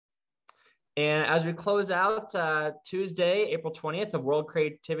And as we close out Tuesday, April 20th of World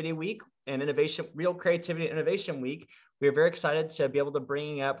Creativity Week and Real Creativity and Innovation Week, we are very excited to be able to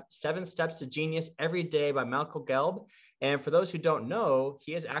bring up 7 Steps to Genius every day by Michael Gelb. And for those who don't know,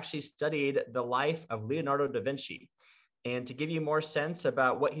 he has actually studied the life of Leonardo da Vinci. And to give you more sense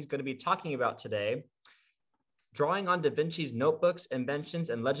about what he's going to be talking about today, drawing on Da Vinci's notebooks, inventions,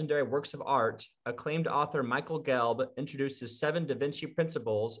 and legendary works of art, acclaimed author Michael Gelb introduces 7 Da Vinci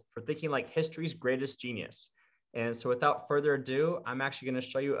principles for thinking like history's greatest genius. And so without further ado, I'm actually going to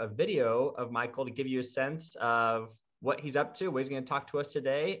show you a video of Michael to give you a sense of what he's up to, what he's going to talk to us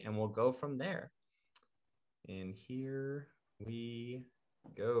today, and we'll go from there. And here we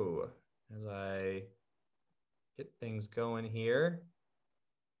go. As I get things going here.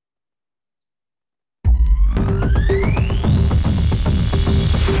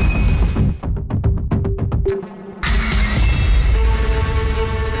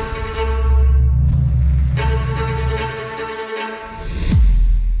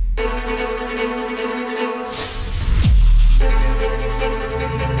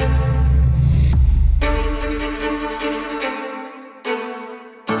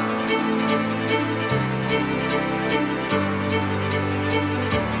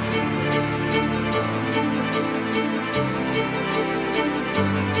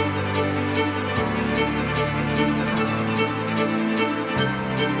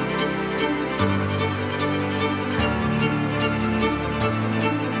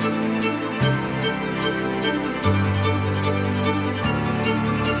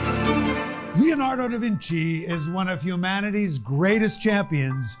 Leonardo da Vinci is one of humanity's greatest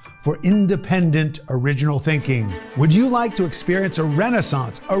champions for independent original thinking. Would you like to experience a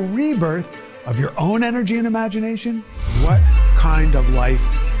renaissance, a rebirth of your own energy and imagination? What kind of life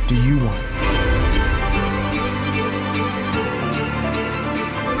do you want?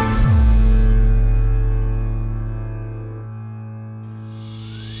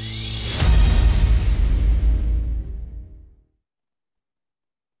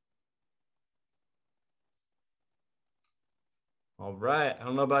 All right, I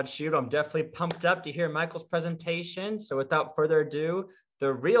don't know about you, but I'm definitely pumped up to hear Michael's presentation. So without further ado,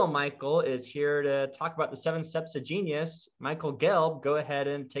 the real Michael is here to talk about the 7 Steps to Genius. Michael Gelb, go ahead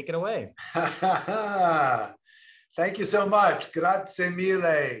and take it away. Thank you so much. Grazie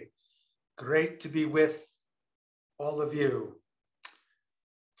mille. Great to be with all of you.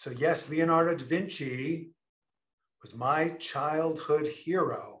 So yes, Leonardo da Vinci was my childhood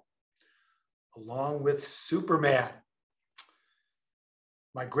hero, along with Superman.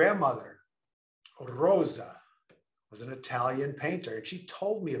 My grandmother, Rosa, was an Italian painter, and she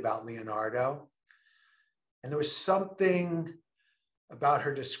told me about Leonardo. And there was something about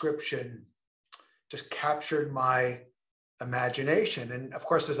her description just captured my imagination. And of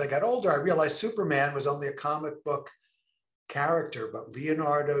course, as I got older, I realized Superman was only a comic book character, but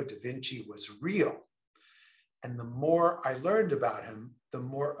Leonardo da Vinci was real. And the more I learned about him, the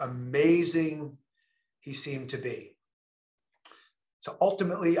more amazing he seemed to be. So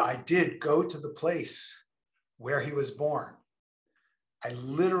ultimately, I did go to the place where he was born. I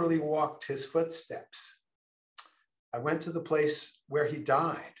literally walked his footsteps. I went to the place where he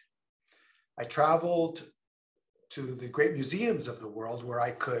died. I traveled to the great museums of the world where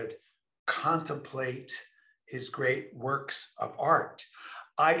I could contemplate his great works of art.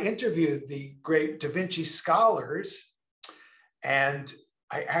 I interviewed the great Da Vinci scholars, and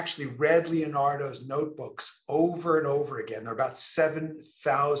I actually read Leonardo's notebooks over and over again. There are about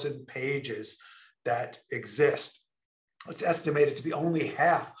 7,000 pages that exist. It's estimated to be only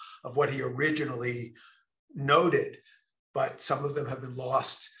half of what he originally noted, but some of them have been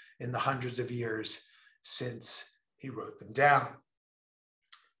lost in the hundreds of years since he wrote them down.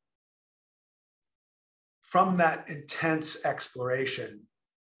 From that intense exploration,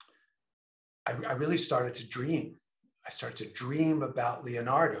 I really started to dream. I started to dream about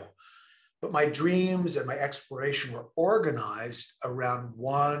Leonardo, but my dreams and my exploration were organized around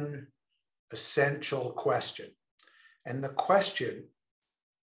one essential question. And the question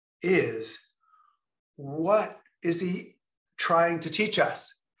is, what is he trying to teach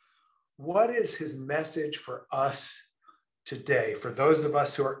us? What is his message for us today? For those of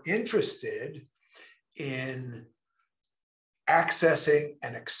us who are interested in accessing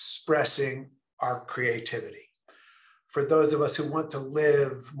and expressing our creativity. For those of us who want to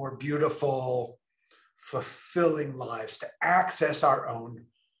live more beautiful, fulfilling lives, to access our own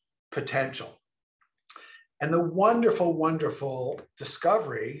potential. And the wonderful, wonderful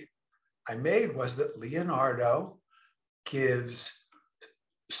discovery I made was that Leonardo gives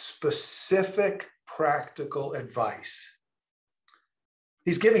specific practical advice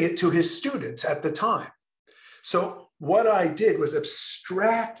He's giving it to his students at the time. So what I did was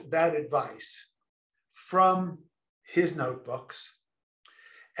abstract that advice from his notebooks,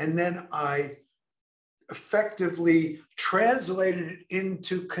 and then I effectively translated it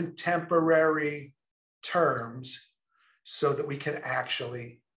into contemporary terms so that we can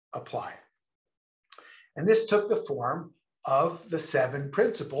actually apply it. And this took the form of the 7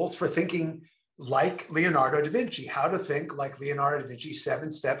 principles for thinking like Leonardo da Vinci, how to think like Leonardo da Vinci,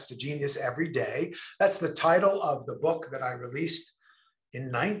 7 steps to genius every day. That's the title of the book that I released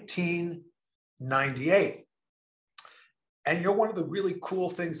in 1998. And you know, one of the really cool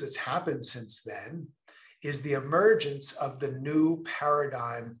things that's happened since then is the emergence of the new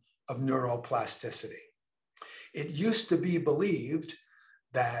paradigm of neuroplasticity. It used to be believed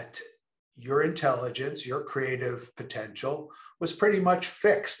that your intelligence, your creative potential was pretty much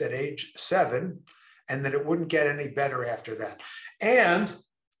fixed at age 7, and that it wouldn't get any better after that. And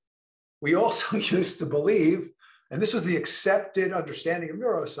we also used to believe, and this was the accepted understanding of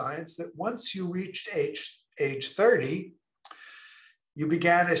neuroscience, that once you reached age 30, you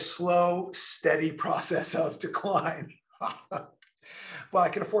began a slow, steady process of decline. Well, I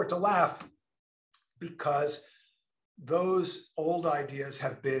can afford to laugh because those old ideas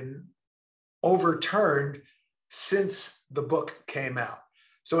have been overturned since the book came out.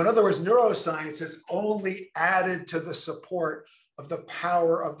 So in other words, neuroscience has only added to the support of the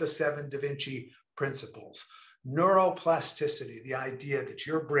power of the 7 Da Vinci principles. Neuroplasticity, the idea that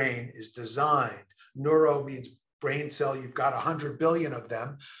your brain is designed, neuro means brain cell, you've got 100 billion of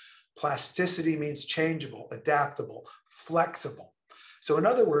them. Plasticity means changeable, adaptable, flexible. So in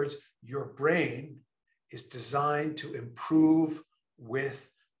other words, your brain is designed to improve with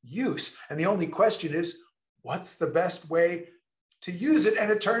use. And the only question is, what's the best way to use it?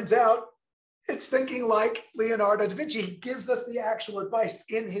 And it turns out it's thinking like Leonardo da Vinci. He gives us the actual advice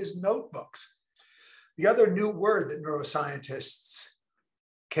in his notebooks. The other new word that neuroscientists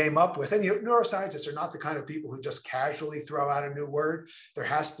came up with, and neuroscientists are not the kind of people who just casually throw out a new word. There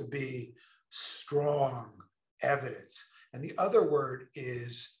has to be strong evidence. And the other word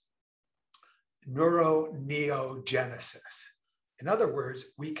is neuroneogenesis. In other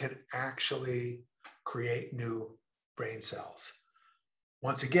words, we can actually create new brain cells.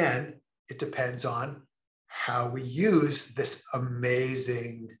 Once again, it depends on how we use this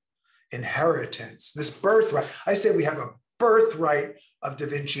amazing inheritance, this birthright. I say we have a birthright of Da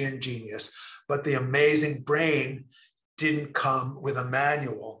Vincian genius, but the amazing brain didn't come with a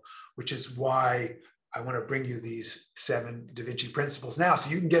manual, which is why I want to bring you these 7 Da Vinci principles now, so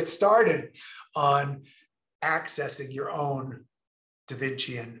you can get started on accessing your own Da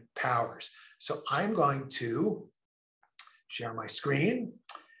Vincian powers. So I'm going to share my screen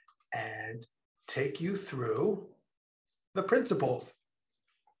and take you through the principles.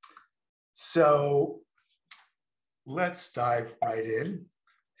 So let's dive right in.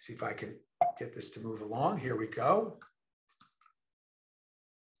 See if I can get this to move along. Here we go.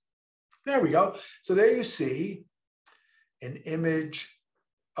 There we go. So there you see an image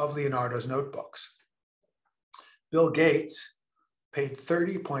of Leonardo's notebooks. Bill Gates paid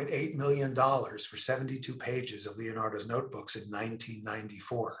 $30.8 million for 72 pages of Leonardo's notebooks in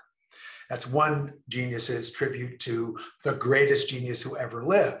 1994. That's one genius's tribute to the greatest genius who ever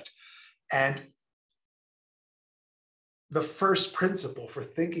lived. And the first principle for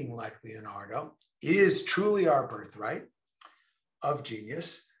thinking like Leonardo is truly our birthright of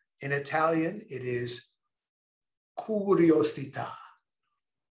genius. In Italian, it is curiosità.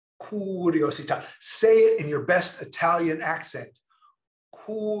 Curiosità. Say it in your best Italian accent.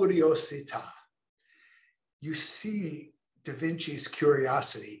 Curiosità. You see Da Vinci's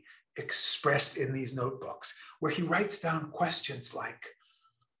curiosity expressed in these notebooks, where he writes down questions like,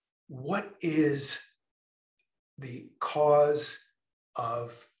 what is the cause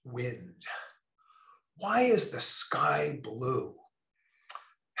of wind? Why is the sky blue?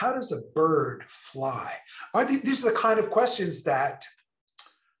 How does a bird fly? These are the kind of questions that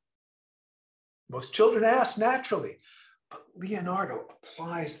most children ask naturally. But Leonardo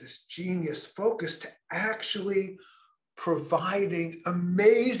applies this genius focus to actually providing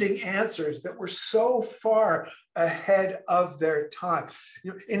amazing answers that were so far ahead of their time.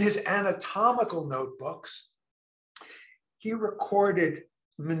 In his anatomical notebooks, he recorded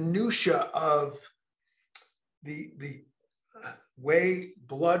minutia of the way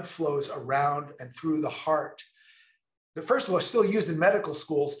blood flows around and through the heart. The first of all, still used in medical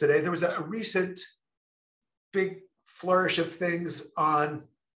schools today. There was a recent big flourish of things on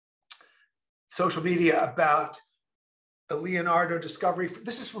social media about the Leonardo discovery.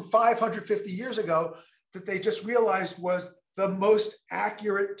 This is from 550 years ago, that they just realized was the most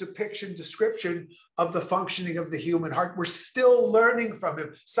accurate description of the functioning of the human heart. We're still learning from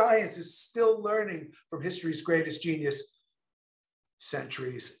him. Science is still learning from history's greatest genius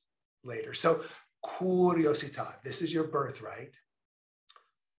centuries later. So curiosità, this is your birthright.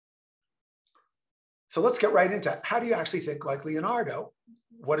 So let's get right into how do you actually think like Leonardo?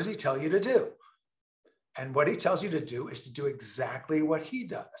 What does he tell you to do? And what he tells you to do is to do exactly what he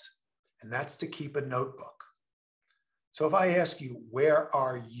does, and that's to keep a notebook. So if I ask you, where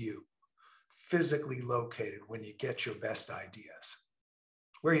are you physically located when you get your best ideas?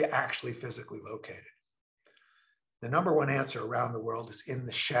 Where are you actually physically located? The number one answer around the world is in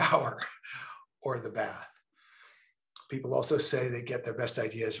the shower or the bath. People also say they get their best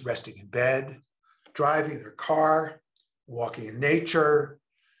ideas resting in bed, driving their car, walking in nature,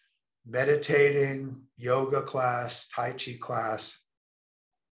 meditating, yoga class, Tai Chi class.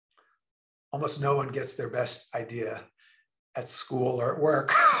 Almost no one gets their best idea at school or at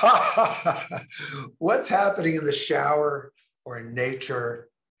work. What's happening in the shower or in nature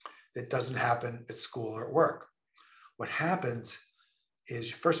that doesn't happen at school or at work? What happens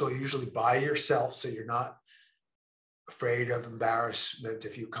is, first of all, you usually by yourself, so you're not afraid of embarrassment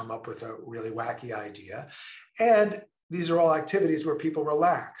if you come up with a really wacky idea. And these are all activities where people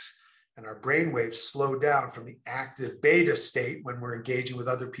relax and our brain waves slow down from the active beta state when we're engaging with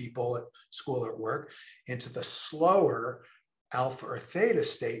other people at school or at work into the slower alpha or theta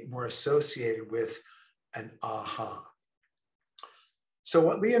state more associated with an aha. So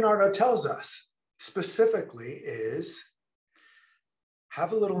what Leonardo tells us specifically is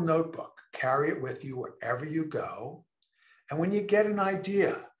have a little notebook, carry it with you wherever you go. And when you get an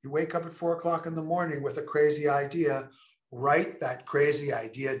idea, you wake up at 4 o'clock in the morning with a crazy idea, write that crazy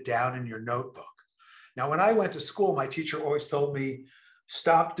idea down in your notebook. Now, when I went to school, my teacher always told me,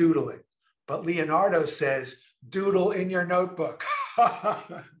 stop doodling. But Leonardo says, doodle in your notebook.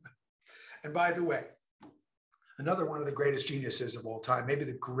 And by the way, another one of the greatest geniuses of all time, maybe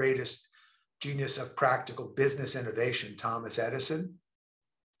the greatest genius of practical business innovation, Thomas Edison,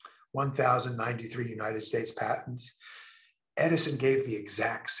 1,093 United States patents. Edison gave the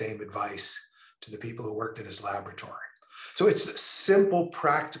exact same advice to the people who worked in his laboratory. So it's a simple,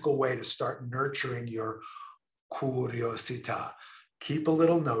 practical way to start nurturing your curiosità. Keep a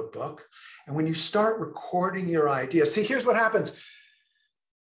little notebook. And when you start recording your ideas, see, here's what happens.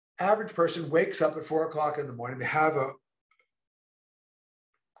 Average person wakes up at 4 o'clock in the morning, they have a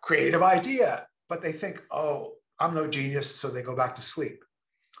creative idea, but they think, oh, I'm no genius, so they go back to sleep.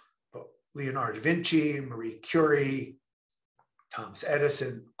 But Leonardo Da Vinci, Marie Curie, Thomas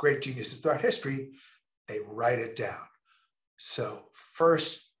Edison, great geniuses throughout history, they write it down. So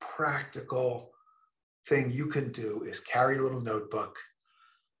first practical thing you can do is carry a little notebook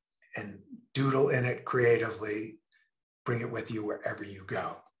and doodle in it creatively, bring it with you wherever you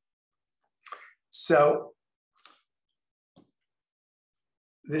go. So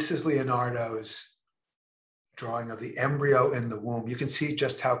this is Leonardo's drawing of the embryo in the womb. You can see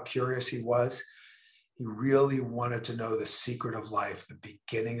just how curious he was. He really wanted to know the secret of life, the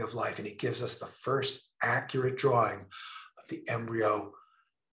beginning of life, and he gives us the first accurate drawing of the embryo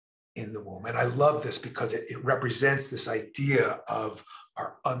in the womb. And I love this because it represents this idea of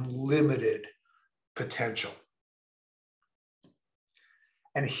our unlimited potential.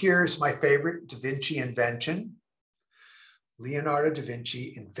 And here's my favorite Da Vinci invention. Leonardo da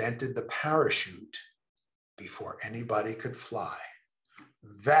Vinci invented the parachute before anybody could fly.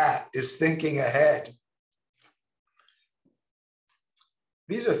 That is thinking ahead.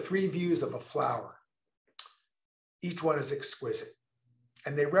 These are 3 views of a flower. Each one is exquisite.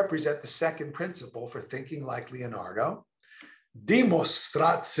 And they represent the second principle for thinking like Leonardo.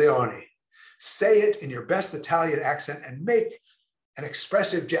 Dimostrazione. Say it in your best Italian accent and make an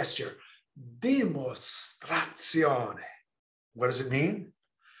expressive gesture. Dimostrazione. What does it mean?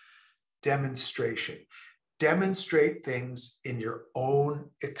 Demonstration. Demonstrate things in your own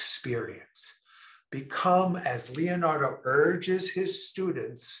experience. Become, as Leonardo urges his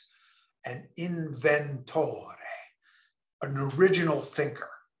students, an inventore, an original thinker.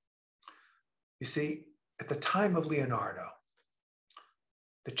 You see, at the time of Leonardo,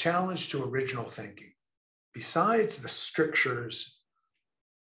 the challenge to original thinking, besides the strictures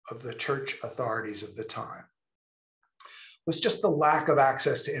of the church authorities of the time, was just the lack of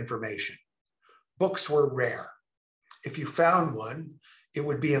access to information. Books were rare. If you found one, it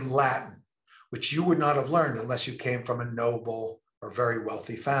would be in Latin, which you would not have learned unless you came from a noble or very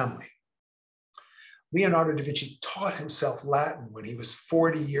wealthy family. Leonardo da Vinci taught himself Latin when he was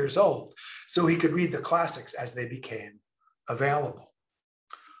 40 years old, so he could read the classics as they became available.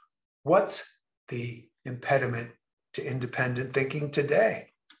 What's the impediment to independent thinking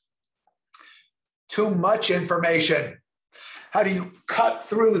today. Too much information. How do you cut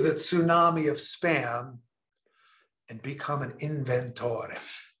through the tsunami of spam and become an inventore?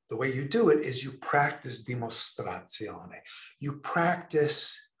 The way you do it is you practice dimostrazione. You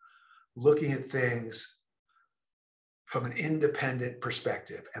practice looking at things from an independent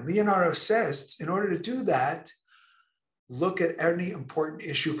perspective. And Leonardo says, in order to do that, look at any important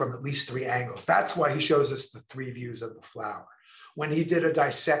issue from at least 3 angles. That's why he shows us the 3 views of the flower. When he did a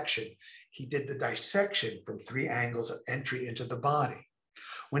dissection, he did the dissection from 3 angles of entry into the body.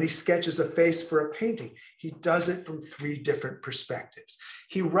 When he sketches a face for a painting, he does it from 3 different perspectives.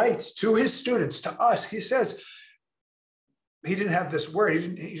 He writes to his students, to us, he says, he didn't have this word,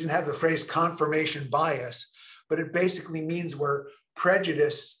 he didn't have the phrase confirmation bias, but it basically means we're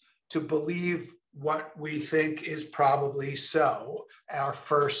prejudiced to believe what we think is probably so, our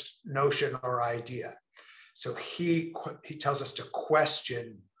first notion or idea. So he tells us to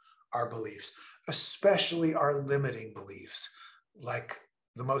question our beliefs, especially our limiting beliefs, like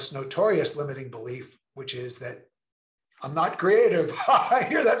the most notorious limiting belief, which is that I'm not creative. I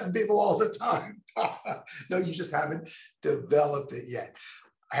hear that from people all the time. No, you just haven't developed it yet.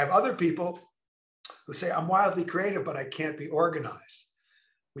 I have other people who say, I'm wildly creative, but I can't be organized.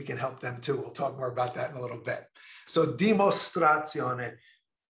 We can help them too. We'll talk more about that in a little bit. So dimostrazione,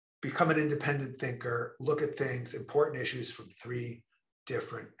 become an independent thinker, look at things, important issues from 3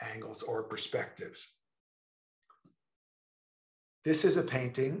 different angles or perspectives. This is a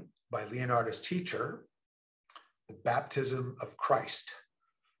painting by Leonardo's teacher, The Baptism of Christ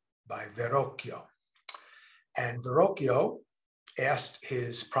by Verrocchio. And Verrocchio asked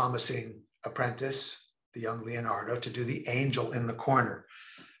his promising apprentice, the young Leonardo, to do the angel in the corner.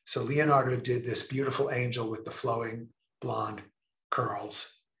 So Leonardo did this beautiful angel with the flowing blonde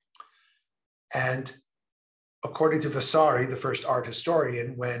curls. And according to Vasari, the first art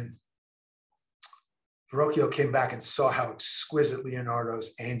historian, when Verrocchio came back and saw how exquisite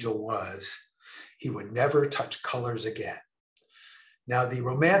Leonardo's angel was, he would never touch colors again. Now, the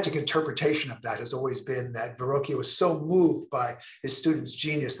romantic interpretation of that has always been that Verrocchio was so moved by his student's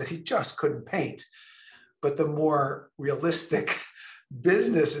genius that he just couldn't paint. But the more realistic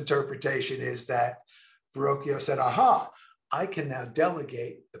business interpretation is that Verrocchio said, aha, I can now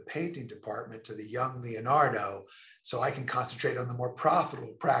delegate the painting department to the young Leonardo so I can concentrate on the more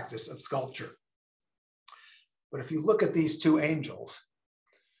profitable practice of sculpture. But if you look at these 2 angels,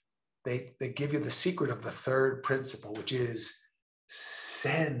 they give you the secret of the 3rd principle, which is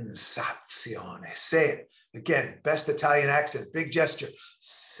sensazione. Say it again, best Italian accent, big gesture,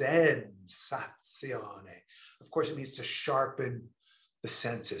 sensazione. Of course, it means to sharpen the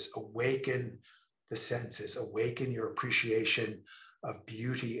senses, awaken the senses, awaken your appreciation of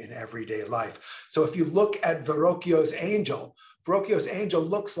beauty in everyday life. So if you look at Verrocchio's angel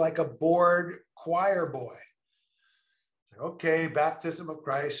looks like a bored choir boy. Okay, baptism of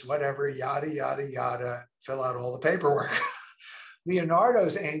Christ, whatever, yada, yada, yada, fill out all the paperwork.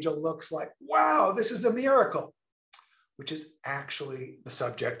 Leonardo's angel looks like, wow, this is a miracle, which is actually the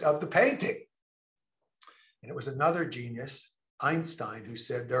subject of the painting. And it was another genius, Einstein, who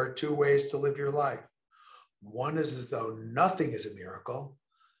said there are 2 ways to live your life. One is as though nothing is a miracle.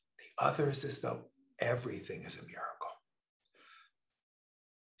 The other is as though everything is a miracle.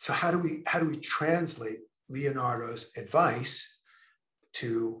 So how do we translate Leonardo's advice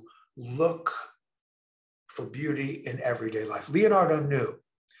to look for beauty in everyday life? Leonardo knew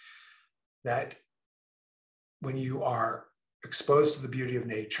that when you are exposed to the beauty of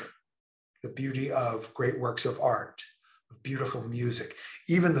nature, the beauty of great works of art, of beautiful music,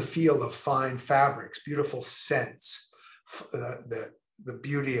 even the feel of fine fabrics, beautiful scents, the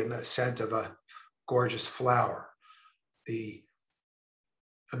beauty and the scent of a gorgeous flower, the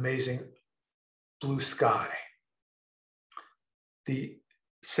amazing blue sky, the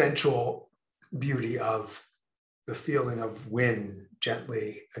sensual beauty of the feeling of wind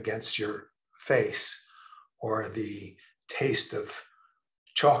gently against your face, or the taste of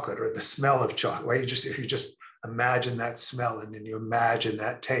chocolate or the smell of chocolate. Well, if you just imagine that smell and then you imagine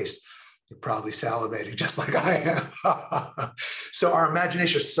that taste, you're probably salivating just like I am. So our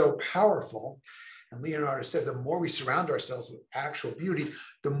imagination is so powerful. And Leonardo said, the more we surround ourselves with actual beauty,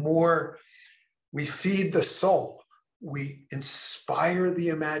 the more we feed the soul, we inspire the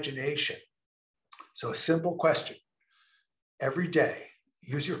imagination. So a simple question. Every day,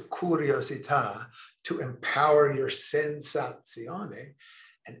 use your curiosità to empower your sensazione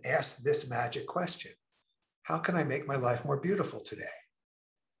and ask this magic question. How can I make my life more beautiful today?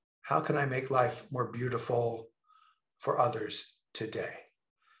 How can I make life more beautiful for others today?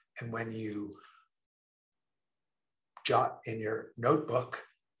 And when you jot in your notebook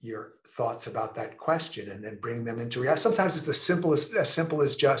your thoughts about that question and then bring them into reality. Sometimes it's as simple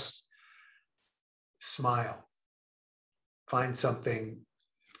as just smile. Find something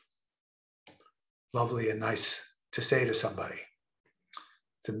lovely and nice to say to somebody.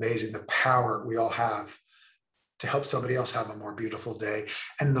 It's amazing the power we all have to help somebody else have a more beautiful day.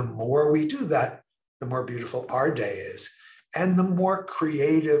 And the more we do that, the more beautiful our day is, and the more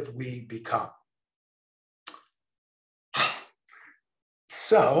creative we become.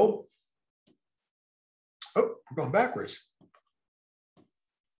 So, we're going backwards.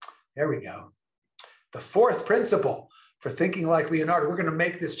 There we go. The fourth principle for thinking like Leonardo. We're going to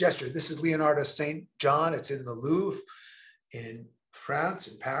make this gesture. This is Leonardo's St. John. It's in the Louvre in France,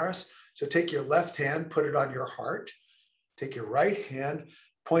 in Paris. So take your left hand, put it on your heart. Take your right hand,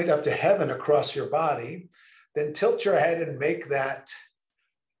 point up to heaven across your body. Then tilt your head and make that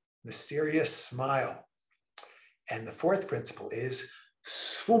mysterious smile. And the fourth principle is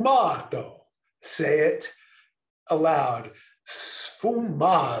sfumato. Say it aloud.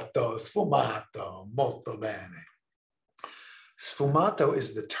 Sfumato, sfumato, molto bene. Sfumato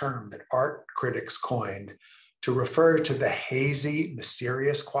is the term that art critics coined to refer to the hazy,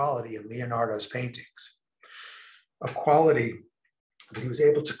 mysterious quality in Leonardo's paintings, a quality that he was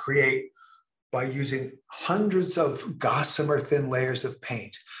able to create by using hundreds of gossamer thin layers of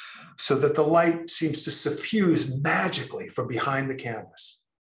paint so that the light seems to suffuse magically from behind the canvas.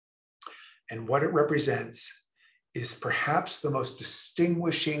 And what it represents is perhaps the most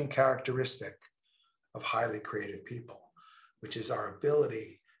distinguishing characteristic of highly creative people, which is our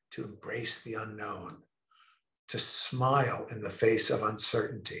ability to embrace the unknown, to smile in the face of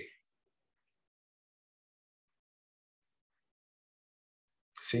uncertainty.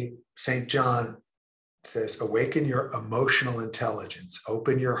 See, St. John says, awaken your emotional intelligence,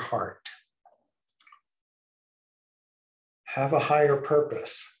 open your heart, have a higher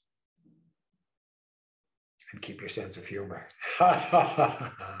purpose, and keep your sense of humor.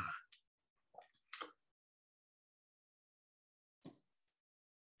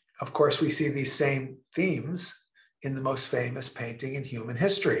 Of course, we see these same themes in the most famous painting in human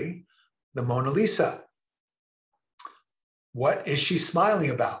history, the Mona Lisa. What is she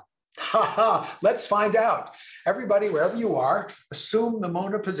smiling about? Let's find out. Everybody, wherever you are, assume the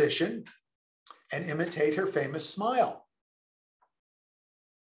Mona position and imitate her famous smile.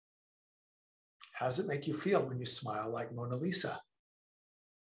 How does it make you feel when you smile like Mona Lisa?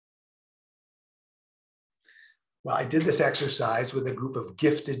 Well, I did this exercise with a group of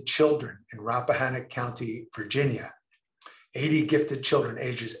gifted children in Rappahannock County, Virginia, 80 gifted children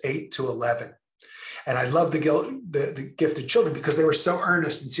ages 8 to 11. And I love the gifted children because they were so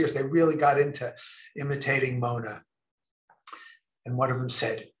earnest and serious. They really got into imitating Mona. And one of them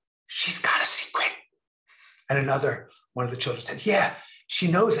said, she's got a secret. And one of the children said, yeah, she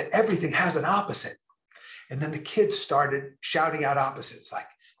knows that everything has an opposite. And then the kids started shouting out opposites like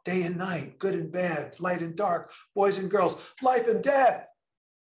day and night, good and bad, light and dark, boys and girls, life and death.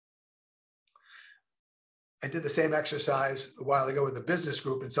 I did the same exercise a while ago with a business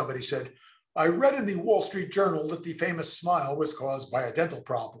group, and somebody said, I read in the Wall Street Journal that the famous smile was caused by a dental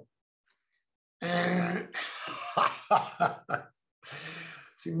problem.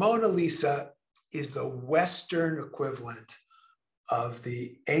 See, Mona Lisa is the Western equivalent of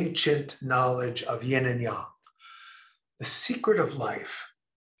the ancient knowledge of yin and yang. The secret of life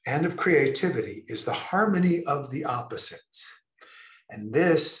and of creativity is the harmony of the opposites. And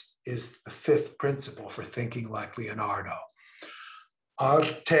this is the fifth principle for thinking like Leonardo.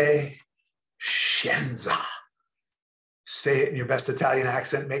 Arte scienza. Say it in your best Italian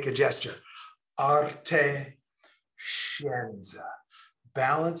accent, make a gesture. Arte scienza.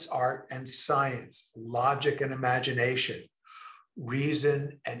 Balance art and science, logic and imagination,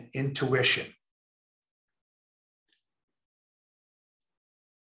 reason and intuition.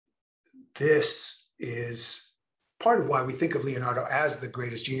 This is part of why we think of Leonardo as the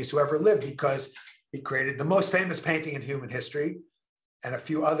greatest genius who ever lived, because he created the most famous painting in human history and a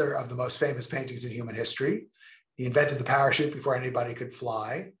few other of the most famous paintings in human history. He invented the parachute before anybody could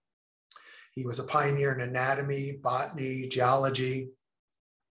fly. He was a pioneer in anatomy, botany, geology,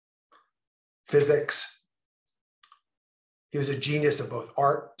 physics. He was a genius of both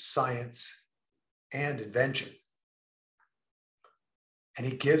art, science, and invention. And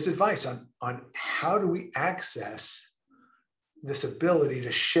he gives advice on how do we access this ability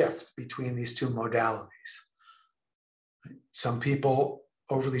to shift between these two modalities. Some people,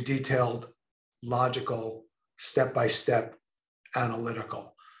 overly detailed, logical, step-by-step,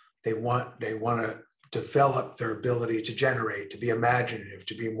 analytical. They want to develop their ability to generate, to be imaginative,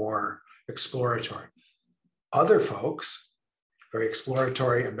 to be more exploratory. Other folks, very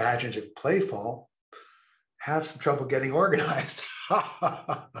exploratory, imaginative, playful, have some trouble getting organized.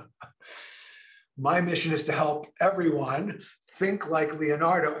 My mission is to help everyone think like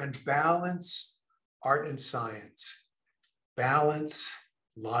Leonardo and balance art and science, balance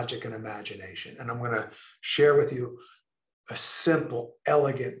logic and imagination. And I'm going to share with you a simple,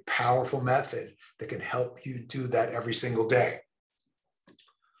 elegant, powerful method that can help you do that every single day.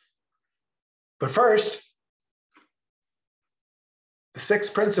 But first, the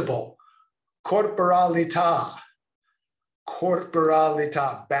sixth principle, corporalita.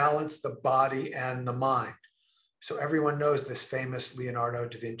 Corporalita, balance the body and the mind. So everyone knows this famous Leonardo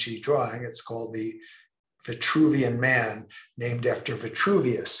da Vinci drawing. It's called the Vitruvian Man, named after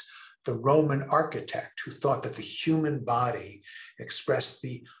Vitruvius, the Roman architect who thought that the human body expressed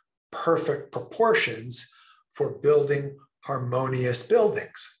the perfect proportions for building harmonious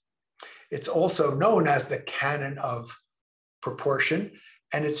buildings. It's also known as the canon of proportion,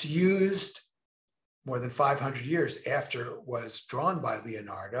 and it's used more than 500 years after it was drawn by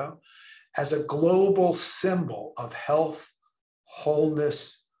Leonardo as a global symbol of health,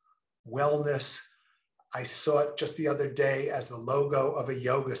 wholeness, wellness. I saw it just the other day as the logo of a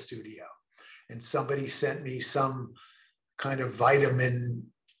yoga studio, and somebody sent me some kind of vitamin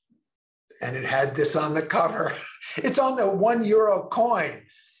and it had this on the cover. It's on the €1 coin.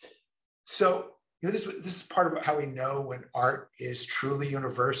 So this is part of how we know when art is truly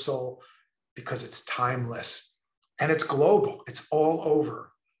universal, because it's timeless and it's global. It's all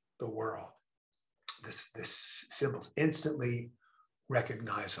over the world. This symbol is instantly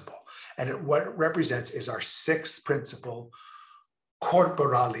recognizable. And what it represents is our sixth principle,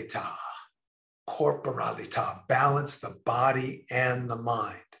 corporalita. Corporalita, balance the body and the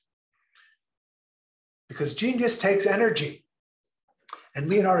mind. Because genius takes energy. And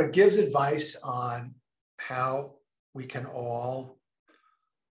Leonardo gives advice on how we can all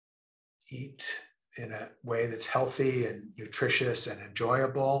eat in a way that's healthy and nutritious and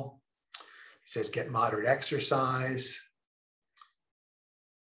enjoyable. He says, get moderate exercise.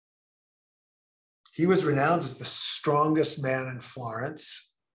 He was renowned as the strongest man in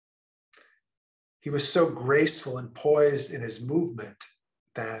Florence. He was so graceful and poised in his movement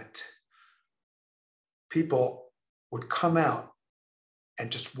that people would come out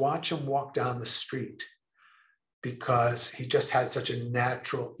and just watch him walk down the street, because he just had such a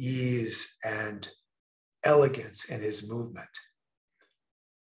natural ease and elegance in his movement.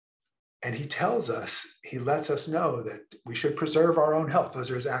 And he tells us, he lets us know that we should preserve our own health. Those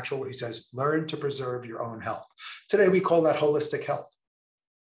are his actual, he says, learn to preserve your own health. Today we call that holistic health.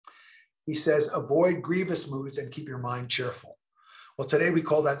 He says, avoid grievous moods and keep your mind cheerful. Well, today we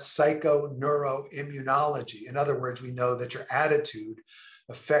call that psychoneuroimmunology. In other words, we know that your attitude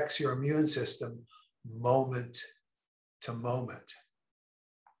affects your immune system moment to moment.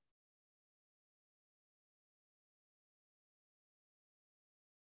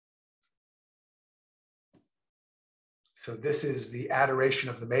 So this is the Adoration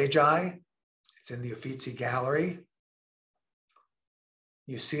of the Magi. It's in the Uffizi Gallery.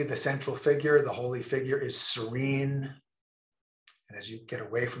 You see the central figure, the holy figure is serene. And as you get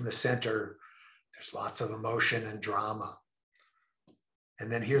away from the center, there's lots of emotion and drama.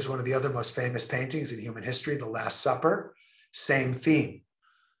 And then here's one of the other most famous paintings in human history, The Last Supper. Same theme.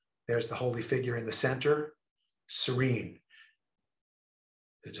 There's the holy figure in the center, serene.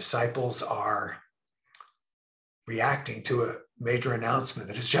 The disciples are reacting to a major announcement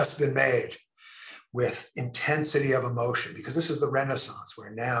that has just been made with intensity of emotion, because this is the Renaissance,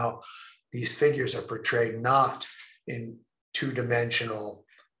 where now these figures are portrayed not in two-dimensional,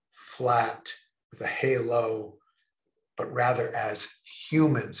 flat, with a halo, but rather as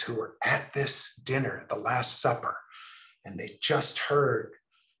humans who are at this dinner, the Last Supper, and they just heard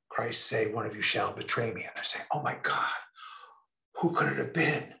Christ say, one of you shall betray me. And they're saying, oh my God, who could it have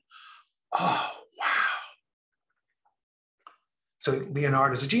been? Oh, wow. So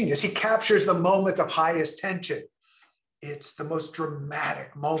Leonardo is a genius. He captures the moment of highest tension. It's the most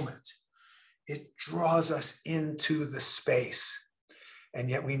dramatic moment. It draws us into the space. And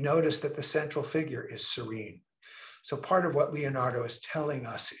yet we notice that the central figure is serene. So part of what Leonardo is telling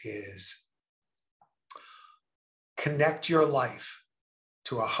us is connect your life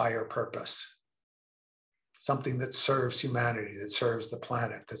to a higher purpose, something that serves humanity, that serves the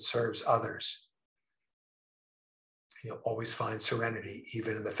planet, that serves others. You'll always find serenity,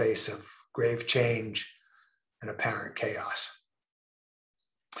 even in the face of grave change and apparent chaos.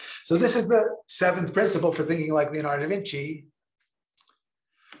 So this is the seventh principle for thinking like Leonardo da Vinci.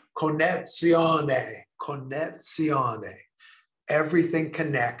 Connessione, connessione. Everything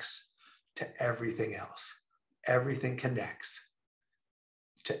connects to everything else. everything connects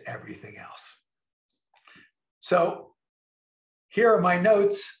to everything else. So here are my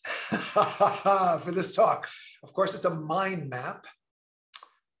notes for this talk. Of course, it's a mind map.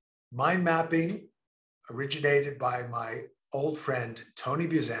 Mind mapping originated by my old friend, Tony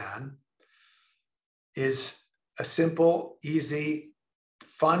Buzan, is a simple, easy,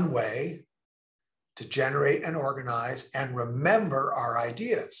 fun way to generate and organize and remember our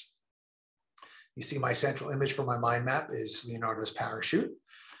ideas. You see my central image for my mind map is Leonardo's parachute.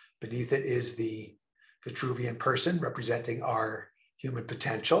 Beneath it is the Vitruvian person representing our human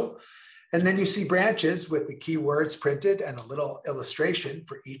potential. And then you see branches with the keywords printed and a little illustration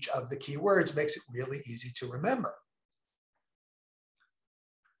for each of the keywords. Makes it really easy to remember.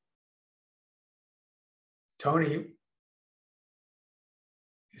 Tony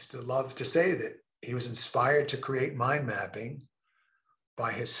used to love to say that he was inspired to create mind mapping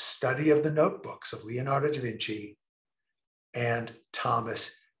by his study of the notebooks of Leonardo da Vinci and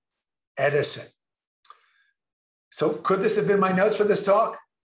Thomas Edison. So could this have been my notes for this talk?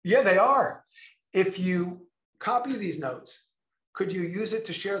 Yeah, they are. If you copy these notes, could you use it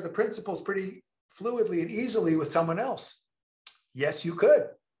to share the principles pretty fluidly and easily with someone else? Yes, you could.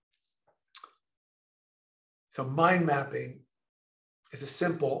 So mind mapping is a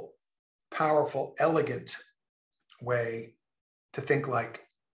simple, powerful, elegant way to think like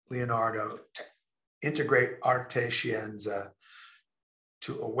Leonardo, to integrate arte scienza,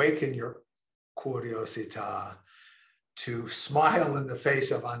 to awaken your curiosità, to smile in the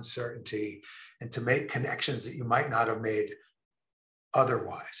face of uncertainty, and to make connections that you might not have made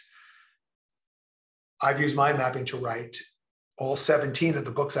otherwise. I've used mind mapping to write all 17 of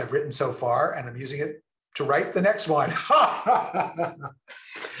the books I've written so far, and I'm using it to write the next one.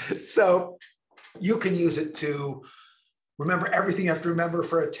 So you can use it to remember everything you have to remember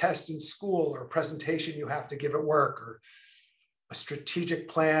for a test in school or a presentation you have to give at work, or a strategic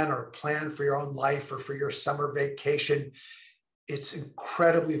plan or a plan for your own life or for your summer vacation. It's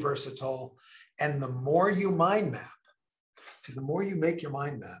incredibly versatile. And the more you mind map, see, the more you make your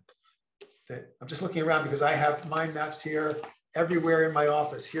mind map, I'm just looking around because I have mind maps here everywhere in my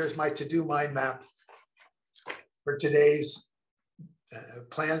office. Here's my to-do mind map for today's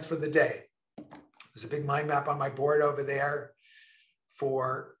plans for the day. There's a big mind map on my board over there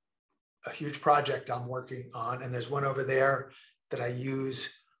for a huge project I'm working on. And there's one over there that I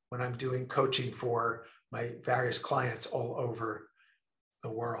use when I'm doing coaching for my various clients all over the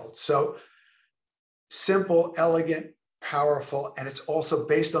world. So simple, elegant, powerful, and it's also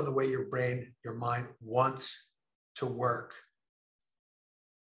based on the way your brain, your mind wants to work.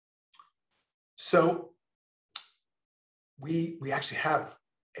 So we actually have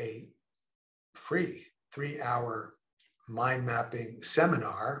a free 3-hour mind mapping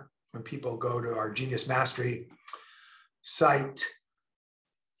seminar. When people go to our Genius Mastery site,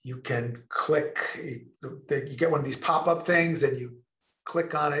 you can click, you get one of these pop-up things and you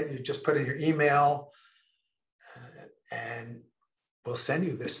click on it, you just put in your email, and we'll send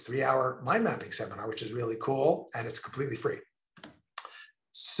you this 3-hour mind mapping seminar, which is really cool, and it's completely free.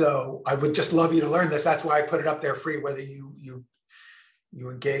 So I would just love you to learn this. That's why I put it up there free, whether you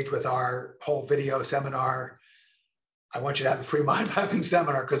engage with our whole video seminar. I want you to have the free mind mapping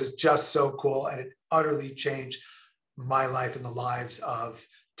seminar because it's just so cool, and it utterly changed my life and the lives of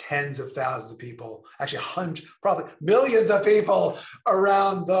tens of thousands of people, actually hundreds, probably millions of people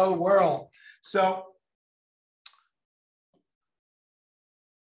around the world. So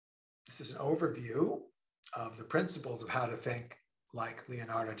this is an overview of the principles of how to think like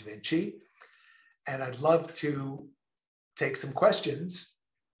Leonardo da Vinci. And I'd love to take some questions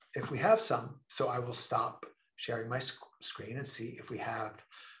if we have some. So I will stop sharing my screen and see if we have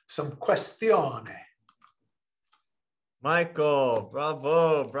some questione. Michael,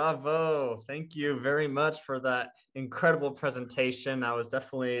 bravo, bravo. Thank you very much for that incredible presentation. I was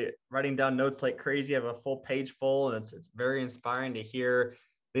definitely writing down notes like crazy. I have a full page full, and it's very inspiring to hear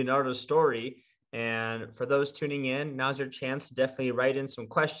Leonardo's story. And for those tuning in, now's your chance to definitely write in some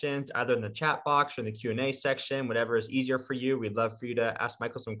questions, either in the chat box or in the Q&A section, whatever is easier for you. We'd love for you to ask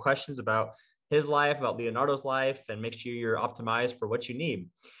Michael some questions about his life, about Leonardo's life, and make sure you're optimized for what you need.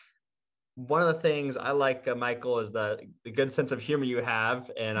 One of the things I like, Michael, is the good sense of humor you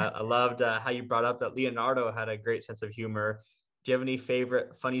have. And I loved how you brought up that Leonardo had a great sense of humor. Do you have any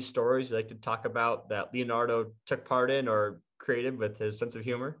favorite funny stories you'd like to talk about that Leonardo took part in or created with his sense of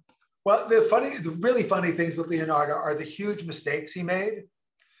humor? Well, the really funny things with Leonardo are the huge mistakes he made.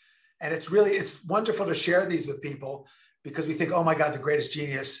 And it's wonderful to share these with people because we think, oh my God, the greatest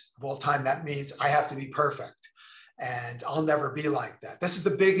genius of all time, that means I have to be perfect and I'll never be like that. This is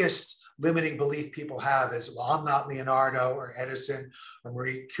the biggest limiting belief people have is, well, I'm not Leonardo or Edison or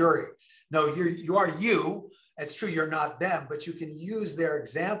Marie Curie. No, you are you. It's true, you're not them, but you can use their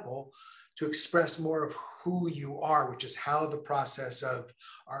example to express more of who you are, which is how the process of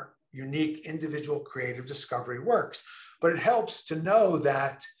our unique individual creative discovery works. But it helps to know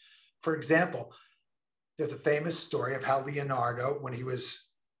that, for example, there's a famous story of how Leonardo, when he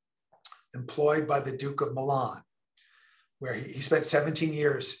was employed by the Duke of Milan, where he spent 17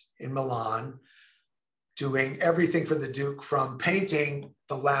 years in Milan doing everything for the Duke, from painting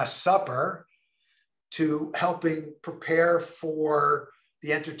the Last Supper to helping prepare for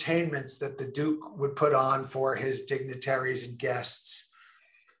the entertainments that the Duke would put on for his dignitaries and guests,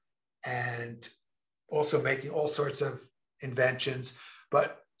 and also making all sorts of inventions.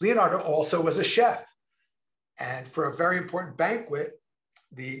 But Leonardo also was a chef. And for a very important banquet,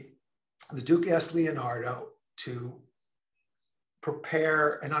 the Duke asked Leonardo to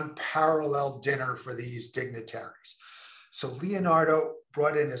prepare an unparalleled dinner for these dignitaries. So Leonardo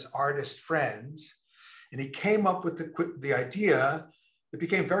brought in his artist friends, and he came up with the idea that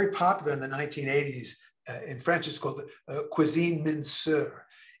became very popular in the 1980s. In French, it's called cuisine minceur.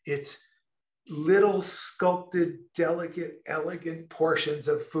 It's little sculpted, delicate, elegant portions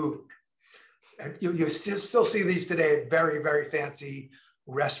of food. And you still see these today at very, very fancy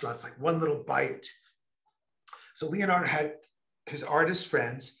restaurants, like one little bite. So Leonardo had his artist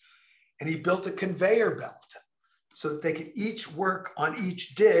friends, and he built a conveyor belt so that they could each work on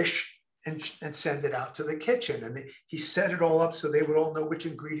each dish and send it out to the kitchen. And he set it all up so they would all know which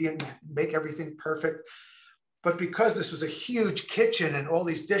ingredient, make everything perfect. But because this was a huge kitchen and all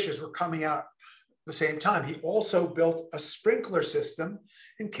these dishes were coming out at the same time, he also built a sprinkler system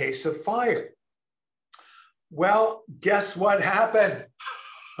in case of fire. Well, guess what happened?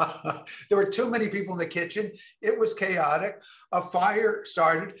 There were too many people in the kitchen. It was chaotic. A fire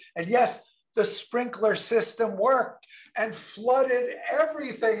started. And yes, the sprinkler system worked and flooded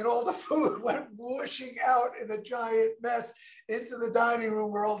everything, and all the food went whooshing out in a giant mess into the dining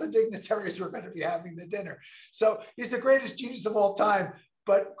room where all the dignitaries were going to be having the dinner. So he's the greatest genius of all time,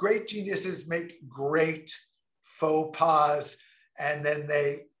 but great geniuses make great faux pas, and then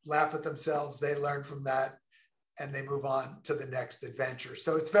they laugh at themselves, they learn from that, and they move on to the next adventure.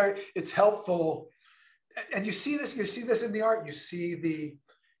 So it's helpful. And you see this in the art. You see the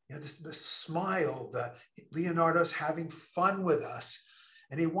smile, Leonardo's having fun with us,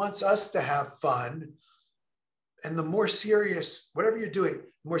 and he wants us to have fun. And the more serious, whatever you're doing,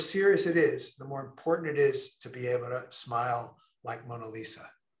 the more serious it is, the more important it is to be able to smile like Mona Lisa.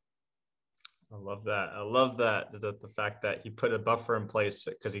 I love that. I love that, the fact that he put a buffer in place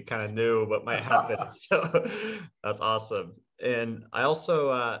because he kind of knew what might happen. So that's awesome. And I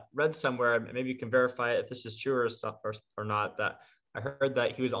also read somewhere, maybe you can verify if this is true or not, that I heard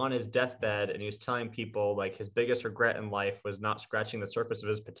that he was on his deathbed and he was telling people like his biggest regret in life was not scratching the surface of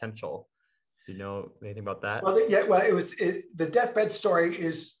his potential. Do you know anything about that? Well, yeah. Well, the deathbed story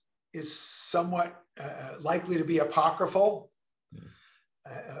is somewhat likely to be apocryphal.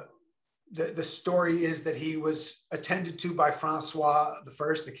 The story is that he was attended to by Francois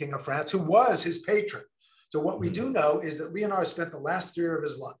I, the King of France, who was his patron. So what we do know is that Leonardo spent the last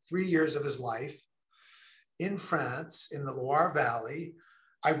 3 years of his life in France, in the Loire Valley.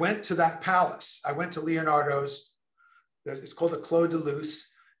 I went to that palace. I went to Leonardo's, it's called the Clos de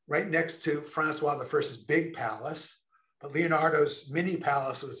Luce, right next to Francois I's big palace. But Leonardo's mini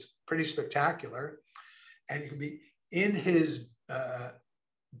palace was pretty spectacular. And you can be in his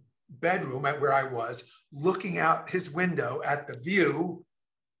bedroom at where I was, looking out his window at the view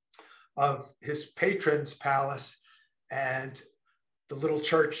of his patron's palace and the little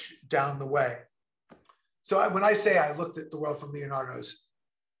church down the way. So when I say I looked at the world from Leonardo's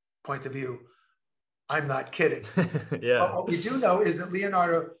point of view, I'm not kidding. Yeah. But what we do know is that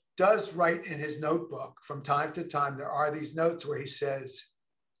Leonardo does write in his notebook from time to time. There are these notes where he says,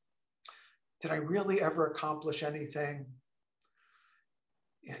 did I really ever accomplish anything?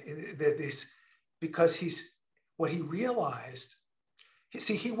 Because what he realized,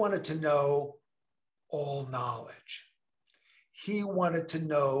 he wanted to know all knowledge. He wanted to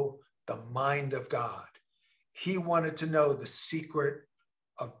know the mind of God. He wanted to know the secret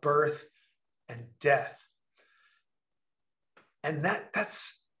of birth and death. And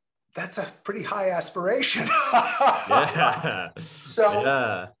that's a pretty high aspiration. Yeah.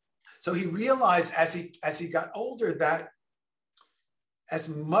 So he realized as he got older that as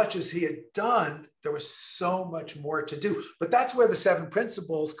much as he had done, there was so much more to do. But that's where the 7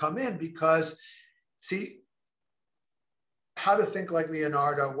 principles come in, because see, how to think like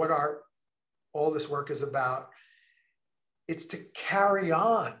Leonardo, what all this work is about. It's to carry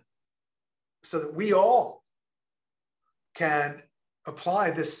on so that we all can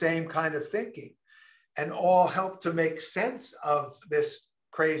apply this same kind of thinking and all help to make sense of this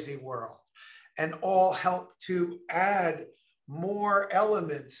crazy world and all help to add more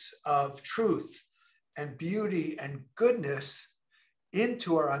elements of truth and beauty and goodness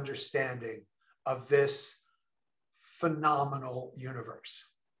into our understanding of this phenomenal universe.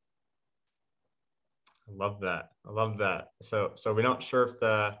 I love that. I love that. So we're not sure if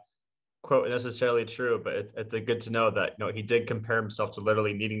the quote is necessarily true, but it's a good to know that, you know, he did compare himself to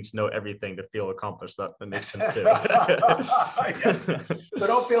literally needing to know everything to feel accomplished. That makes sense too. Yes. So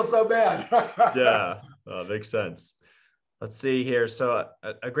don't feel so bad. Yeah, makes sense. Let's see here. So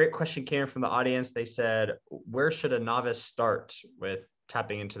a great question came from the audience. They said, where should a novice start with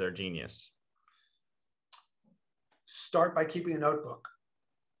tapping into their genius? Start by keeping a notebook.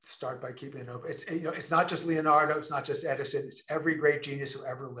 Start by keeping a notebook. It's, you know, it's not just Leonardo, it's not just Edison, it's every great genius who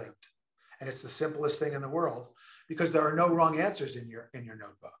ever lived. And it's the simplest thing in the world because there are no wrong answers in your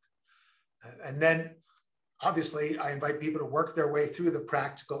notebook. And then obviously I invite people to work their way through the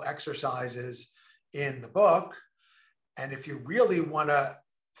practical exercises in the book. And if you really want to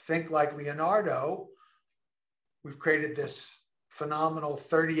think like Leonardo, we've created this phenomenal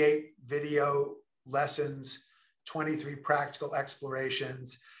 38 video lessons, 23 practical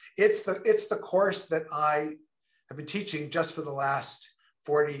explorations. It's the course that I have been teaching just for the last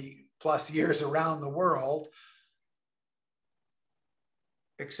 40 plus years around the world,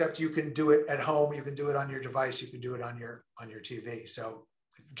 except you can do it at home, you can do it on your device, you can do it on your TV. So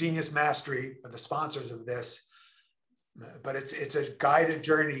Genius Mastery are the sponsors of this, but it's a guided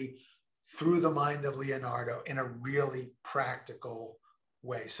journey through the mind of Leonardo in a really practical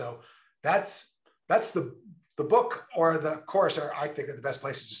way. So that's the book or the course I think are the best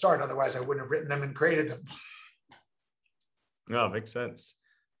places to start. Otherwise, I wouldn't have written them and created them. No, makes sense.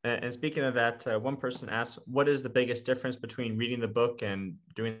 And speaking of that, one person asked, what is the biggest difference between reading the book and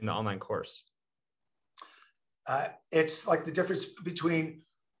doing the online course? It's like the difference between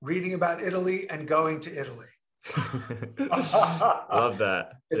reading about Italy and going to Italy. Love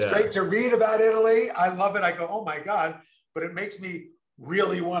that. It's great to read about Italy. I love it. I go, oh my God, but it makes me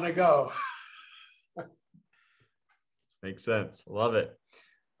really want to go. Makes sense. Love it.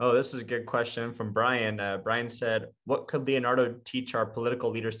 Oh, this is a good question from Brian. Brian said, what could Leonardo teach our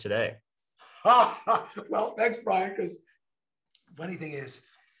political leaders today? Well, thanks, Brian, because funny thing is,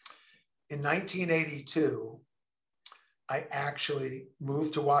 in 1982, I actually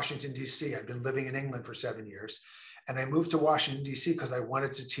moved to Washington, D.C. I'd been living in England for 7 years. And I moved to Washington, D.C. because I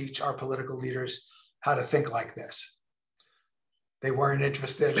wanted to teach our political leaders how to think like this. They weren't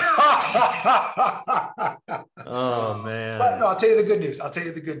interested. Oh, man. But no, I'll tell you the good news. I'll tell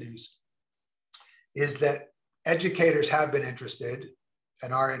you the good news is that educators have been interested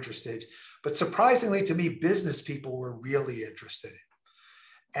and are interested. But surprisingly to me, business people were really interested.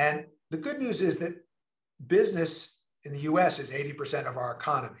 And the good news is that business in the US is 80% of our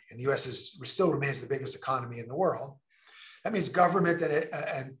economy. And the US still remains the biggest economy in the world. That means government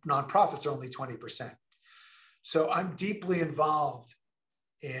and nonprofits are only 20%. So I'm deeply involved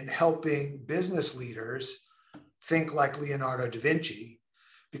in helping business leaders think like Leonardo da Vinci,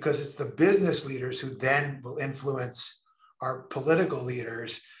 because it's the business leaders who then will influence our political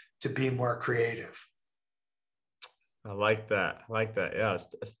leaders to be more creative. I like that. I like that. Yeah,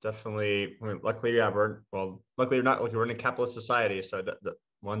 it's definitely, I mean, luckily, yeah, luckily we're not, like, we're in a capitalist society. So that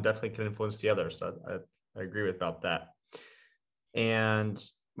one definitely can influence the other. So I agree with about that. And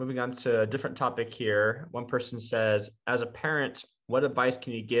moving on to a different topic here. One person says, as a parent, what advice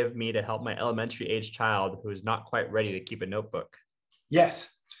can you give me to help my elementary age child who is not quite ready to keep a notebook?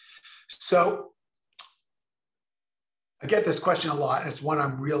 Yes. So I get this question a lot. And it's one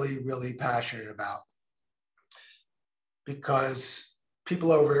I'm really, really passionate about. Because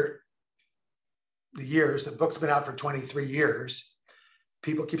people over the years, the book's been out for 23 years,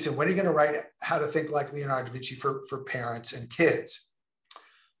 people keep saying, when are you going to write How to Think Like Leonardo da Vinci for parents and kids?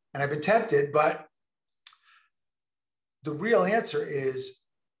 And I've been tempted, but the real answer is,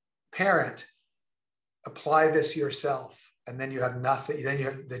 parent, apply this yourself, and then you have nothing,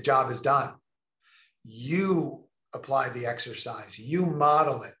 then the job is done. You apply the exercise, you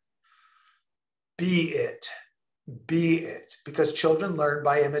model it, be it, because children learn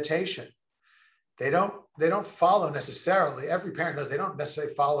by imitation. They don't follow necessarily. Every parent knows they don't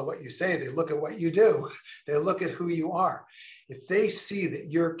necessarily follow what you say. They look at what you do. They look at who you are. If they see that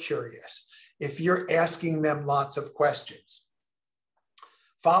you're curious, if you're asking them lots of questions,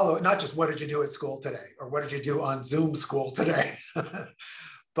 follow it, not just what did you do at school today, or what did you do on Zoom school today,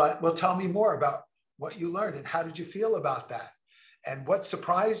 but well, tell me more about what you learned and how did you feel about that? And what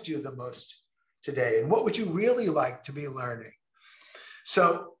surprised you the most today? And what would you really like to be learning?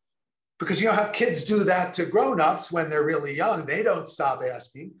 So, because you know how kids do that to grown-ups when they're really young, they don't stop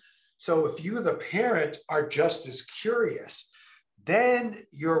asking. So if you, the parent, are just as curious, then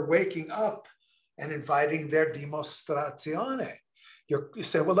you're waking up and inviting their dimostrazione. You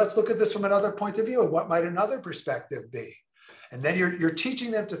say, well, let's look at this from another point of view. What might another perspective be? And then you're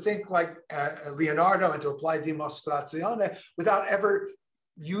teaching them to think like Leonardo and to apply dimostrazione without ever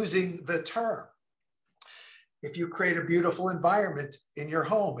using the term. If you create a beautiful environment in your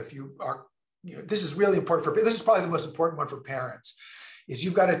home, if you are, this is really important for, this is probably the most important one for parents, is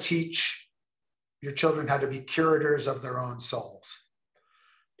you've got to teach your children how to be curators of their own souls.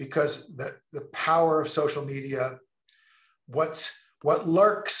 Because the power of social media, what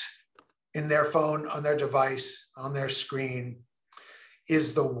lurks in their phone, on their device, on their screen,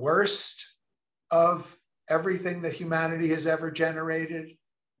 is the worst of everything that humanity has ever generated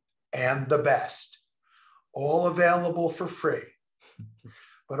and the best. All available for free.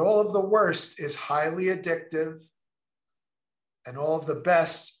 But all of the worst is highly addictive, and all of the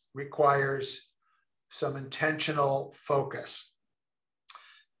best requires some intentional focus.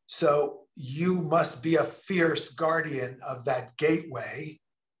 So you must be a fierce guardian of that gateway.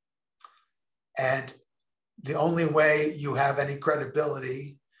 And the only way you have any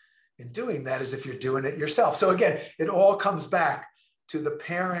credibility in doing that is if you're doing it yourself. So again, it all comes back to the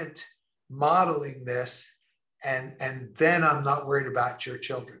parent modeling this, and then I'm not worried about your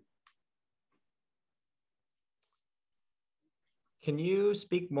children. Can you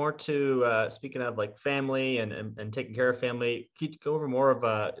speak more to, speaking of like family and taking care of family, can you go over more of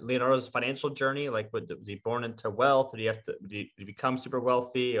Leonardo's financial journey? Like, was he born into wealth? Did he become super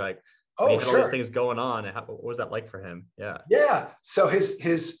wealthy? Like, when he had all these things going on, what was that like for him? Yeah. Yeah. So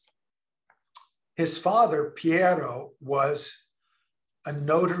his father, Piero, was a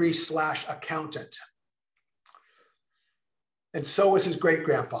notary / accountant. And so was his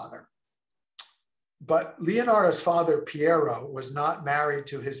great-grandfather. But Leonardo's father, Piero, was not married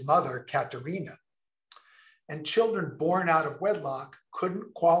to his mother, Caterina. And children born out of wedlock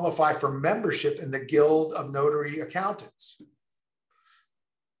couldn't qualify for membership in the Guild of Notary Accountants.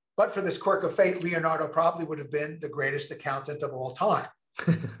 But for this quirk of fate, Leonardo probably would have been the greatest accountant of all time.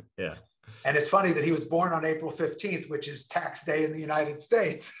 Yeah. And it's funny that he was born on April 15th, which is tax day in the United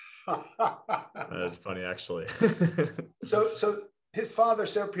States. That is funny, actually. So his father,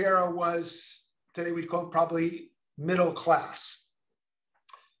 Ser Piero, was, today we'd call him probably middle class.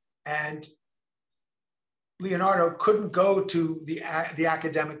 And Leonardo couldn't go to the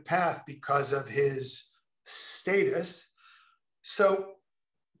academic path because of his status. So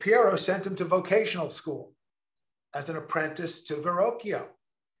Piero sent him to vocational school as an apprentice to Verrocchio.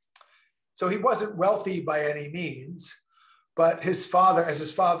 So he wasn't wealthy by any means, but his father, as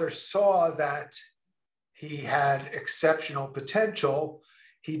his father saw that he had exceptional potential,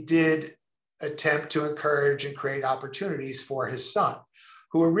 he did attempt to encourage and create opportunities for his son,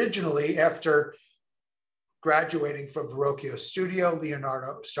 who originally, after graduating from Verrocchio's studio,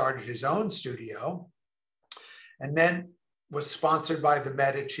 Leonardo started his own studio and then was sponsored by the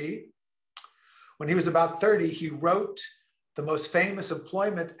Medici. When he was about 30, he wrote the most famous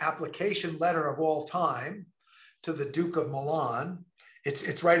employment application letter of all time to the Duke of Milan.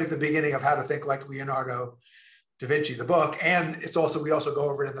 It's right at the beginning of How to Think Like Leonardo Da Vinci, the book. And it's also, we also go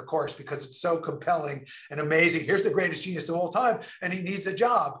over it in the course because it's so compelling and amazing. Here's the greatest genius of all time, and he needs a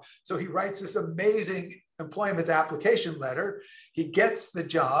job. So he writes this amazing employment application letter. He gets the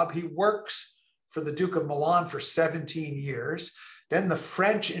job. He works for the Duke of Milan for 17 years. Then the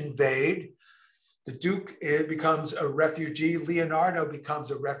French invade. The Duke becomes a refugee. Leonardo becomes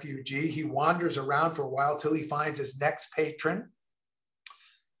a refugee. He wanders around for a while till he finds his next patron,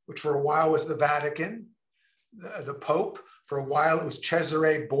 which for a while was the Vatican, the Pope. For a while, it was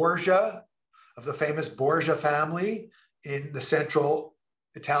Cesare Borgia of the famous Borgia family in the central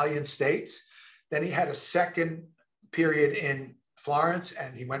Italian states. Then he had a second period in Florence,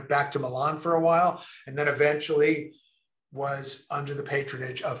 and he went back to Milan for a while, and then eventually was under the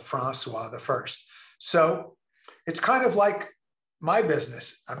patronage of Francois I. So it's kind of like my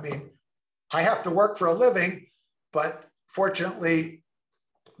business. I mean, I have to work for a living, but fortunately,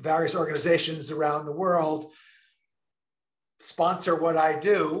 various organizations around the world sponsor what I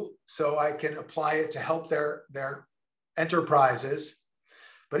do so I can apply it to help their enterprises.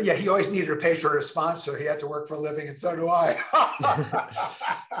 But yeah, he always needed a patron or a sponsor. He had to work for a living, and so do I.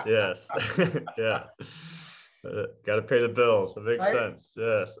 Yes. Yeah. Got to pay the bills. It makes sense.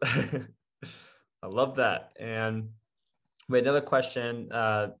 Yes. I love that. And wait, another question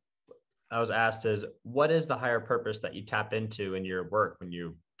I was asked is, what is the higher purpose that you tap into in your work when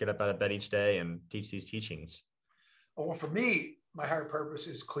you get up out of bed each day and teach these teachings? Well, for me, my higher purpose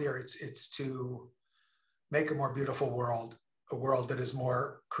is clear. It's to make a more beautiful world, a world that is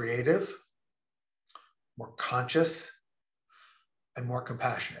more creative, more conscious, and more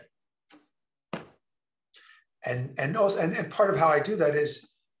compassionate. And part of how I do that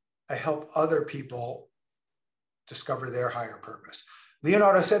is I help other people discover their higher purpose.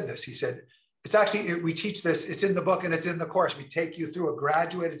 Leonardo said this. He said, it's actually, we teach this, it's in the book and it's in the course. We take you through a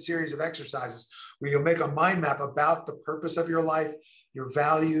graduated series of exercises where you'll make a mind map about the purpose of your life, your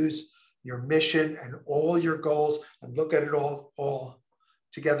values, your mission, and all your goals, and look at it all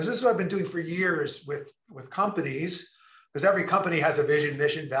together. This is what I've been doing for years with companies, because every company has a vision,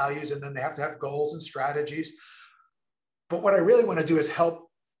 mission, values, and then they have to have goals and strategies. But what I really want to do is help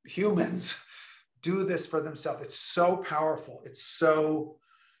humans do this for themselves. It's so powerful. It's so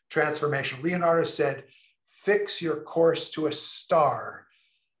transformational. Leonardo said, fix your course to a star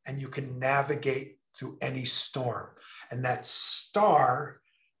and you can navigate through any storm. And that star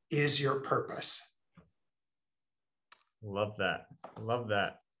is your purpose. Love that. Love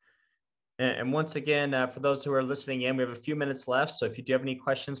that. And once again, for those who are listening in, we have a few minutes left. So if you do have any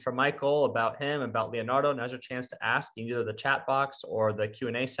questions for Michael about him, about Leonardo, now's your chance to ask in either the chat box or the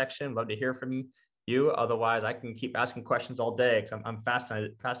Q&A section. Love to hear from you. Otherwise, I can keep asking questions all day because I'm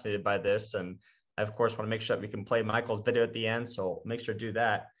fascinated by this. And I, of course, want to make sure that we can play Michael's video at the end. So make sure to do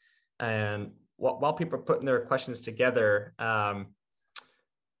that. And while people are putting their questions together,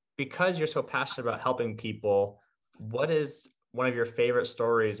 because you're so passionate about helping people, what is one of your favorite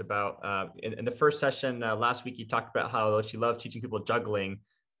stories about, in the first session last week, you talked about how you love teaching people juggling.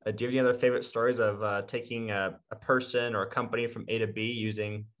 Do you have any other favorite stories of taking a person or a company from A to B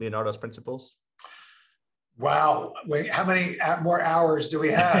using Leonardo's principles? Wow. Wait, how many more hours do we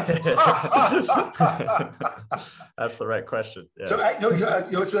have? That's the right question. Yeah. So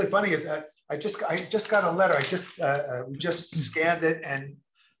what's really funny is that I just got a letter. We just scanned it and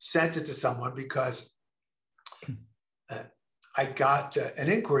sent it to someone because I got an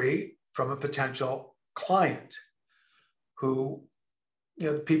inquiry from a potential client who,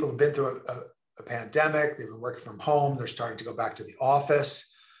 people have been through a pandemic. They've been working from home. They're starting to go back to the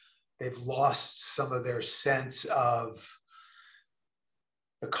office. They've lost some of their sense of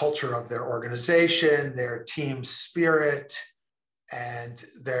the culture of their organization, their team spirit, and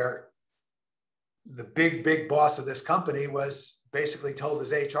the big boss of this company was basically told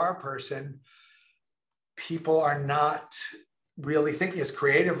his HR person, people are not really thinking as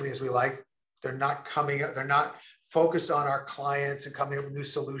creatively as we like. They're not they're not focused on our clients and coming up with new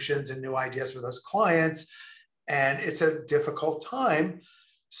solutions and new ideas for those clients. And it's a difficult time.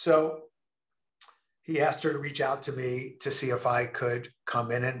 So he asked her to reach out to me to see if I could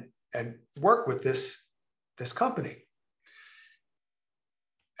come in and work with this company.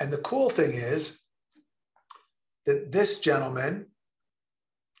 And the cool thing is that this gentleman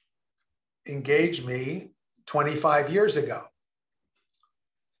engaged me 25 years ago.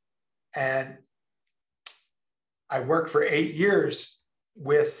 And I worked for 8 years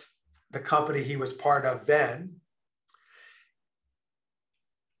with the company he was part of then.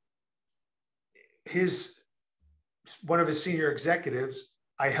 One of his senior executives,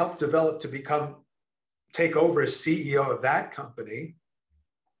 I helped develop to take over as CEO of that company.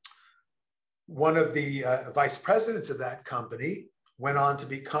 One of the vice presidents of that company went on to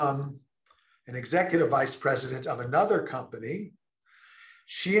become an executive vice president of another company.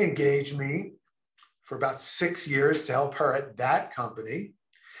 She engaged me for about 6 years to help her at that company.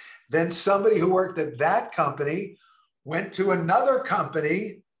 Then somebody who worked at that company went to another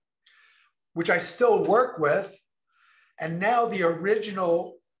company, which I still work with. And now the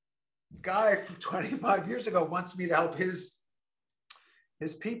original guy from 25 years ago wants me to help his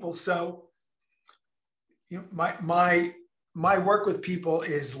people. So my work with people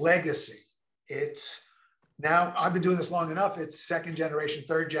is legacy. It's now, I've been doing this long enough. It's second generation,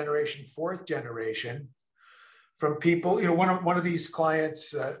 third generation, fourth generation from people. One of these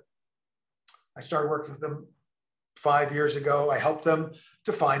clients, I started working with them 5 years ago. I helped them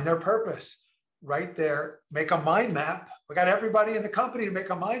to find their purpose. Right there, make a mind map. We got everybody in the company to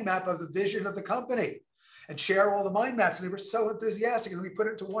make a mind map of the vision of the company and share all the mind maps. And they were so enthusiastic. And we put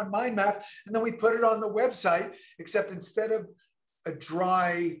it into one mind map and then we put it on the website, except instead of a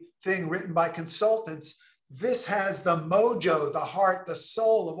dry thing written by consultants, this has the mojo, the heart, the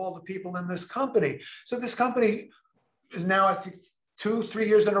soul of all the people in this company. So this company is now, I think, 2-3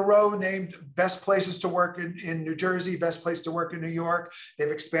 years in a row named best places to work in New Jersey, best place to work in New York.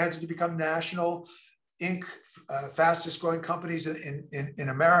 They've expanded to become national Inc. Fastest growing companies in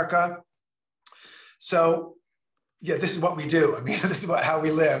America. So Yeah, this is what we do. I mean, this is how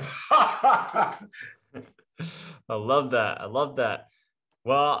we live. I love that. I love that.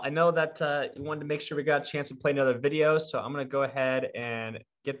 Well, I know that you wanted to make sure we got a chance to play another video, so I'm going to go ahead and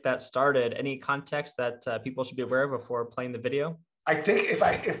get that started. Any context that people should be aware of before playing the video? I think if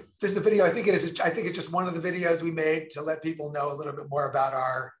this is a video, I think it's just one of the videos we made to let people know a little bit more about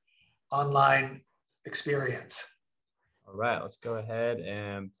our online experience. All right, let's go ahead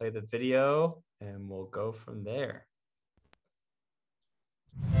and play the video, and we'll go from there.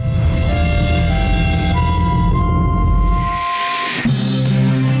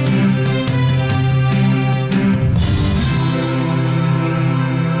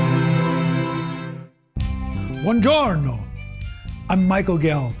 Buongiorno. I'm Michael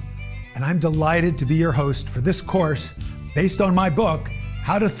Gelb, and I'm delighted to be your host for this course based on my book,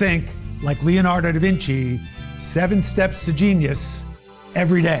 How to Think Like Leonardo da Vinci, 7 Steps to Genius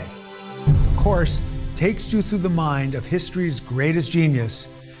Every Day. The course takes you through the mind of history's greatest genius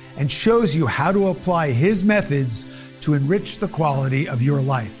and shows you how to apply his methods to enrich the quality of your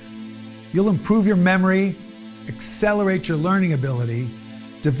life. You'll improve your memory, accelerate your learning ability,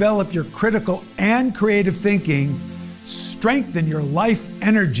 develop your critical and creative thinking, strengthen your life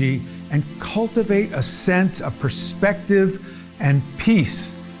energy, and cultivate a sense of perspective and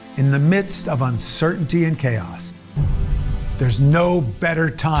peace in the midst of uncertainty and chaos. There's no better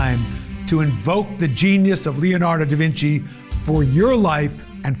time to invoke the genius of Leonardo da Vinci for your life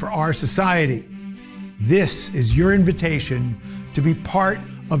and for our society. This is your invitation to be part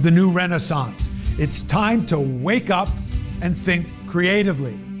of the new Renaissance. It's time to wake up and think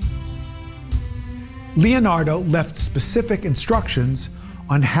creatively. Leonardo left specific instructions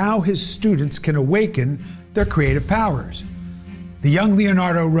on how his students can awaken their creative powers. The young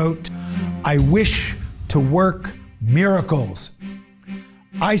Leonardo wrote, "I wish to work miracles."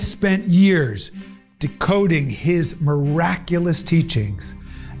 I spent years decoding his miraculous teachings,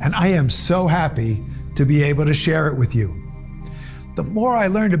 and I am so happy to be able to share it with you. The more I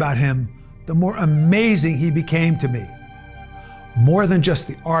learned about him, the more amazing he became to me. More than just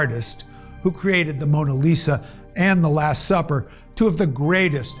the artist who created the Mona Lisa and the Last Supper, 2 of the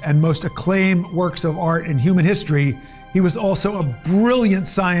greatest and most acclaimed works of art in human history, he was also a brilliant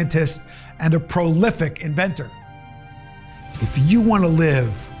scientist and a prolific inventor. If you want to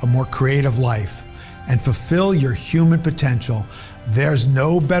live a more creative life and fulfill your human potential, there's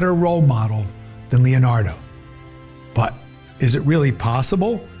no better role model than Leonardo. But is it really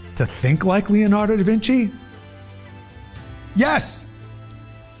possible to think like Leonardo da Vinci? Yes!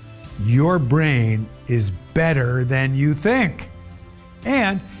 Your brain is better than you think,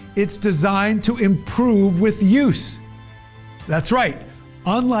 and it's designed to improve with use. That's right.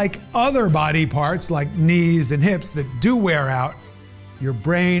 Unlike other body parts like knees and hips that do wear out, your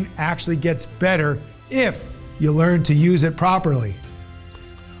brain actually gets better if you learn to use it properly.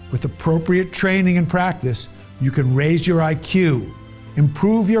 With appropriate training and practice, you can raise your IQ,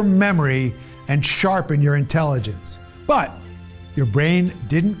 improve your memory, and sharpen your intelligence. But your brain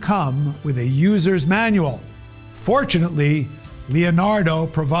didn't come with a user's manual. Fortunately, Leonardo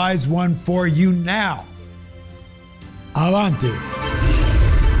provides one for you now. Avanti.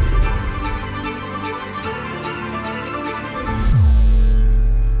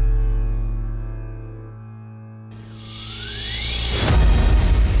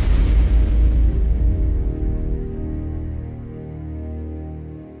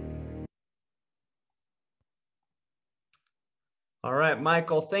 All right,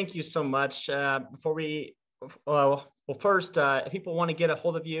 Michael, thank you so much. Before we, well, first, if people want to get a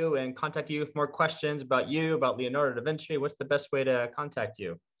hold of you and contact you with more questions about you, about Leonardo da Vinci, what's the best way to contact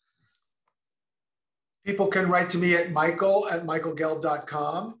you? People can write to me at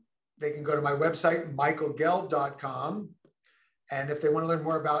michael@michaelgelb.com. They can go to my website, michaelgelb.com. And if they want to learn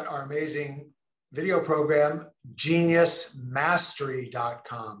more about our amazing video program,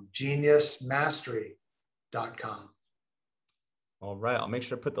 geniusmastery.com, geniusmastery.com. All right, I'll make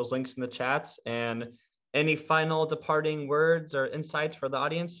sure to put those links in the chats. And any final departing words or insights for the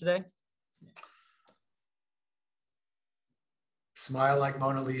audience today? Smile like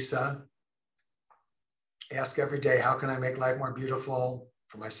Mona Lisa. Ask every day, how can I make life more beautiful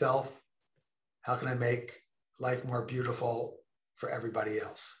for myself? How can I make life more beautiful for everybody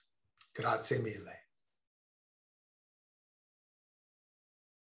else? Grazie mille.